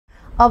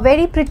a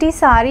very pretty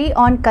sari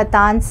on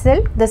katan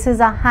silk. This is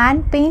a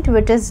hand paint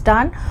which is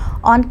done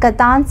on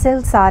katan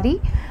silk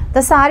sari.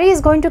 The sari is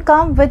going to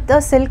come with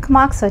the silk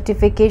mark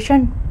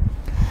certification.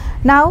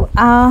 Now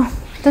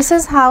this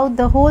is how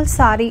the whole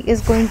sari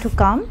is going to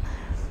come.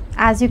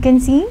 As you can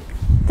see,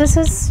 this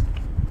is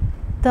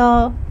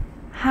the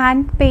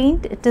hand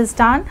paint. It is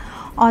done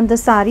on the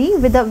sari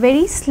with a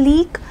very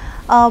sleek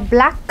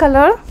black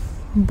color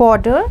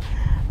border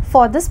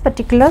for this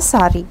particular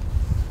sari.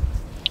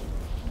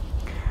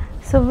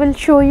 So we'll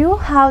show you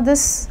how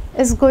this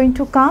is going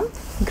to come.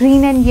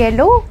 Green and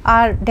yellow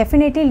are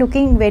definitely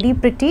looking very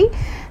pretty.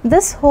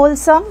 This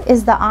wholesome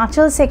is the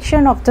aanchal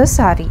section of the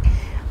sari.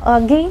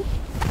 Again,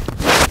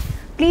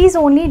 please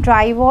only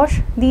dry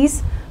wash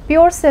these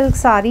pure silk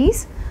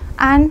saris,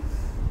 and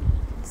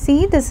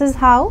see, this is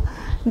how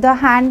the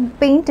hand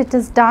paint it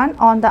is done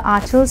on the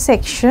aanchal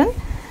section.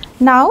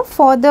 Now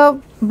for the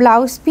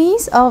blouse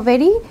piece, a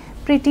very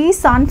pretty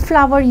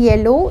sunflower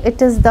yellow,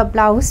 it is the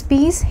blouse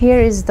piece.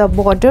 Here is the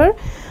border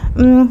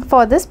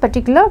for this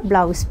particular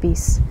blouse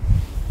piece.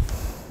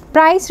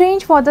 Price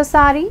range for the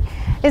sari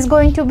is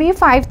going to be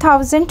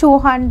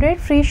 5,200,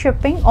 free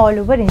shipping all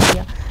over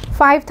India.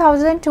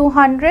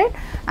 5,200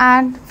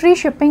 and free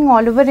shipping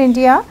all over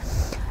India.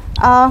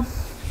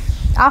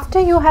 After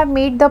you have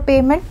made the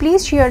payment,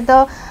 please share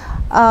the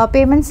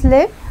payment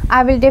slip.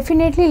 I will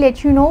definitely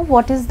let you know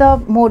what is the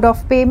mode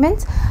of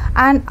payments,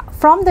 and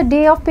from the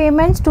day of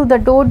payments to the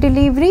door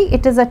delivery,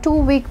 it is a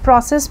 2-week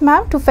process,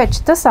 ma'am, to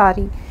fetch the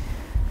sari.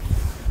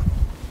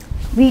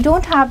 We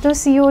don't have the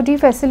COD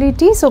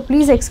facility, so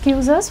please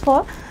excuse us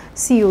for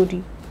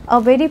COD. A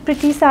very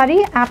pretty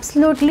sari,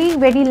 absolutely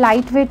very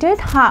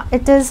lightweighted.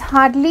 It is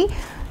hardly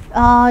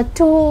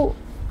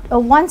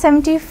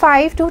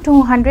 175 to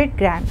 200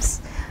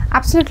 grams.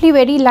 Absolutely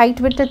very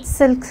lightweighted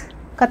silk,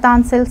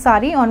 katan silk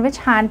sari on which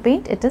hand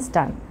paint it is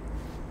done.